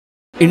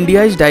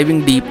India is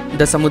diving deep.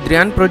 The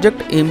Samudrayaan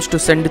Project aims to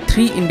send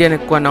 3 Indian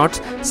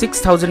aquanauts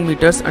 6,000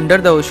 meters under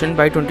the ocean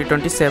by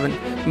 2027,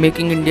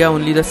 making India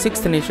only the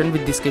 6th nation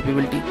with this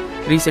capability.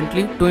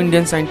 Recently, 2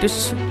 Indian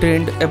scientists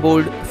trained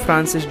aboard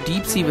France's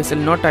deep-sea vessel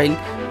Nautile,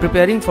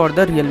 preparing for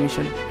the real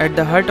mission. At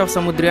the heart of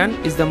Samudrayaan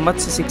is the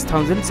Matsya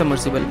 6000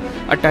 Submersible,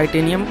 a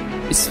titanium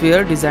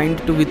sphere designed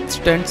to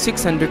withstand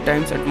 600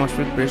 times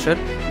atmospheric pressure.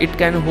 It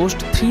can host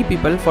 3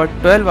 people for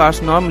 12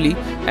 hours normally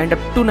and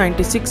up to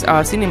 96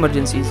 hours in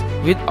emergencies,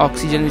 with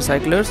oxygen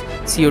recyclers,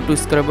 CO2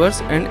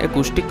 scrubbers and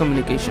acoustic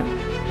communication.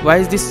 Why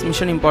is this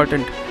mission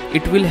important?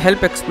 It will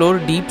help explore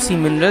deep sea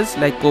minerals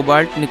like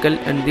cobalt, nickel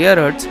and rare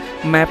earths,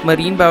 map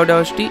marine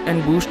biodiversity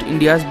and boost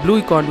India's blue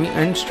economy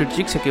and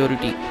strategic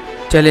security.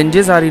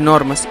 Challenges are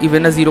enormous.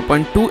 Even a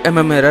 0.2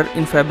 mm error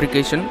in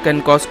fabrication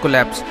can cause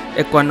collapse.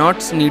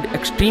 Aquanauts need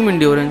extreme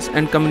endurance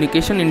and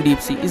communication in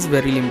deep sea is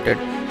very limited.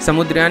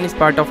 Samudrayaan is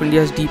part of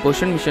India's deep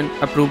ocean mission,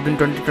 approved in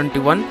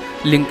 2021,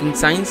 linking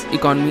science,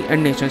 economy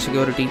and national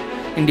security.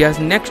 India's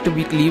next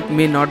big leap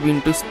may not be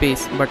into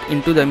space but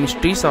into the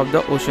mysteries of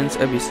the ocean's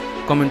abyss.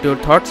 Comment your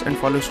thoughts and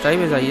follow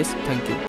Strive as IS. Thank you.